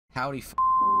Howdy,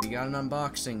 we got an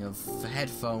unboxing of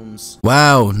headphones.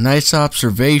 Wow, nice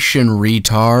observation,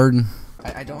 retard.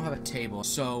 I don't have a table,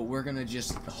 so we're gonna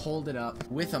just hold it up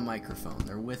with a microphone.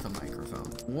 They're with a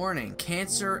microphone. Warning,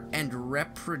 cancer and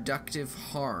reproductive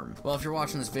harm. Well, if you're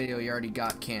watching this video, you already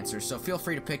got cancer, so feel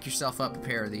free to pick yourself up a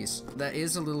pair of these. That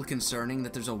is a little concerning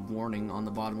that there's a warning on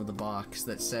the bottom of the box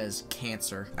that says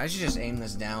cancer. I should just aim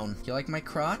this down. You like my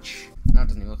crotch? No, it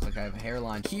doesn't even look like I have a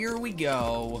hairline. Here we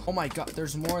go. Oh my god,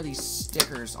 there's more of these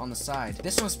stickers on the side.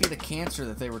 This must be the cancer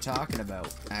that they were talking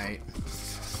about. Alright.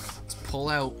 Pull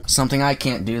out something I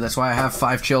can't do. That's why I have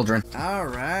 5 children. All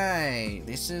right,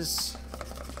 these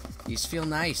feel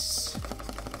nice.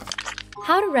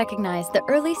 How to recognize the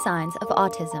early signs of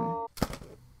autism.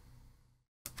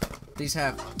 These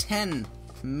have 10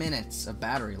 minutes of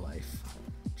battery life.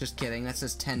 Just kidding, that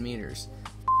says 10 meters.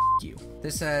 You.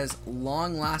 This has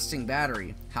long-lasting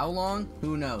battery. How long?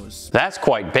 Who knows? That's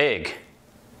quite big.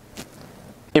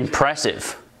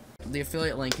 Impressive. The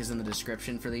affiliate link is in the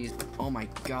description for these. Oh my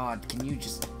god, can you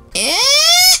just...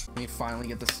 Let me finally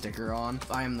get the sticker on.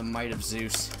 I am the might of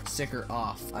Zeus. Sticker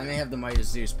off. I may have the might of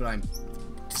Zeus, but I'm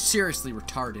seriously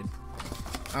retarded.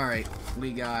 Alright,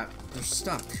 we got... They're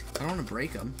stuck. I don't want to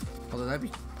break them. Although that'd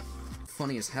be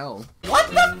funny as hell. What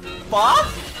the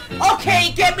fuck?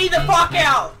 Okay, get me the fuck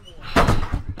out!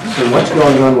 So what's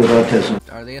going on with autism?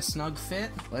 Are they a snug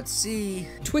fit? Let's see.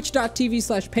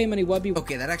 Twitch.tv/paymoneywubby.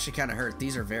 Okay, that actually kind of hurt.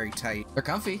 These are very tight. They're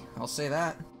comfy, I'll say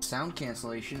that. Sound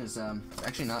cancellation is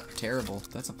actually not terrible.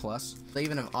 That's a plus. They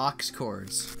even have aux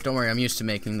cords. Don't worry, I'm used to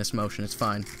making this motion. It's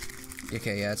fine.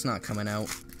 Okay, yeah, it's not coming out.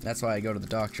 That's why I go to the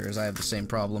doctor, as I have the same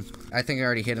problem. I think I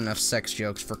already hit enough sex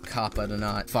jokes for COPPA to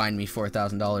not fine me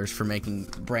 $4,000 for making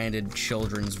branded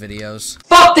children's videos.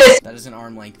 Fuck this! That is an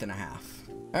arm length and a half.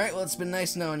 Alright, well, it's been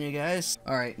nice knowing you guys.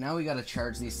 Alright, now we gotta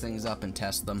charge these things up and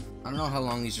test them. I don't know how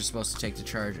long these are supposed to take to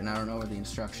charge, and I don't know where the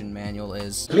instruction manual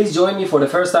is. Please join me for the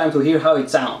first time to hear how it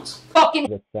sounds. Fucking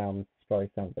This probably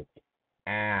sounds like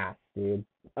ass, dude.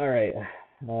 Alright,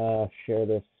 share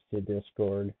this to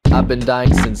Discord. I've been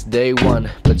dying since day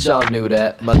one, but y'all knew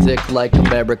that. My dick like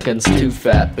Americans, too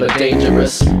fat, but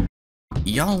dangerous.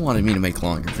 Y'all wanted me to make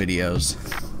longer videos.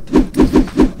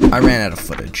 I ran out of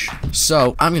footage.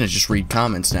 So, I'm gonna just read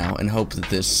comments now and hope that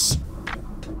this...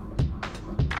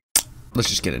 Let's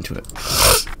just get into it.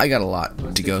 I got a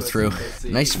lot to go through.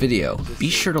 Nice video. Be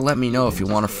sure to let me know if you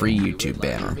want a free YouTube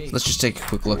banner. Let's just take a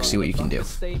quick look, see what you can do.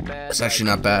 It's actually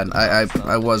not bad.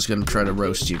 I was gonna try to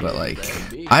roast you, but like...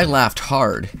 I laughed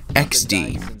hard.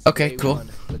 XD. Okay, cool.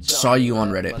 Saw you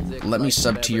on Reddit. Let me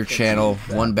sub to your channel.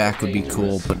 One back would be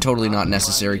cool, but totally not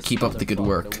necessary. Keep up the good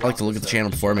work. I like to look at the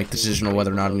channel before I make a decision on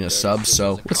whether or not I'm gonna sub,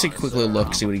 so let's take a quick little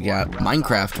look, see what you got.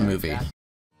 Minecraft movie.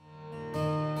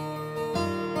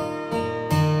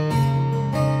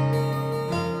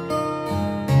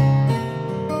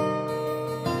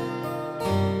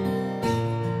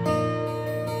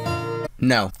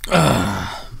 No.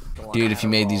 Dude, if you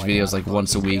made these videos like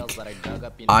once a week,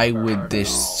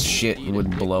 this shit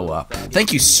would blow up.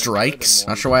 Thank you, Strikes.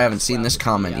 Not sure why I haven't seen this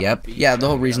comment yet. Yeah, the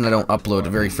whole reason I don't upload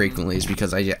very frequently is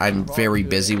because I'm very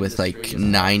busy with like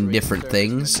 9 different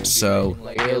things, so...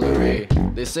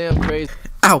 They say I'm crazy.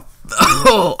 Ow!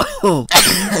 Oh!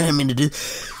 I didn't mean to do...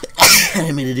 I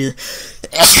didn't mean to do...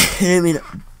 I didn't mean to...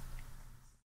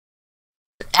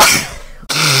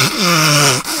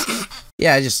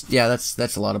 Yeah,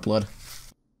 that's a lot of blood.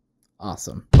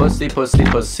 Awesome. Pussy, pussy,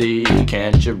 pussy,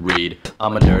 can't you read?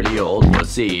 I'm a dirty old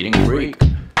pussy-eating freak.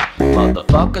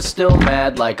 Motherfucker still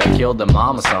mad like I killed a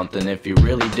mom or something. If you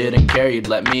really didn't care, you'd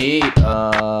let me eat.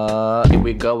 Here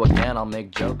we go again, I'll make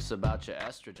jokes about your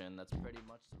estrogen. That's pretty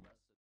much...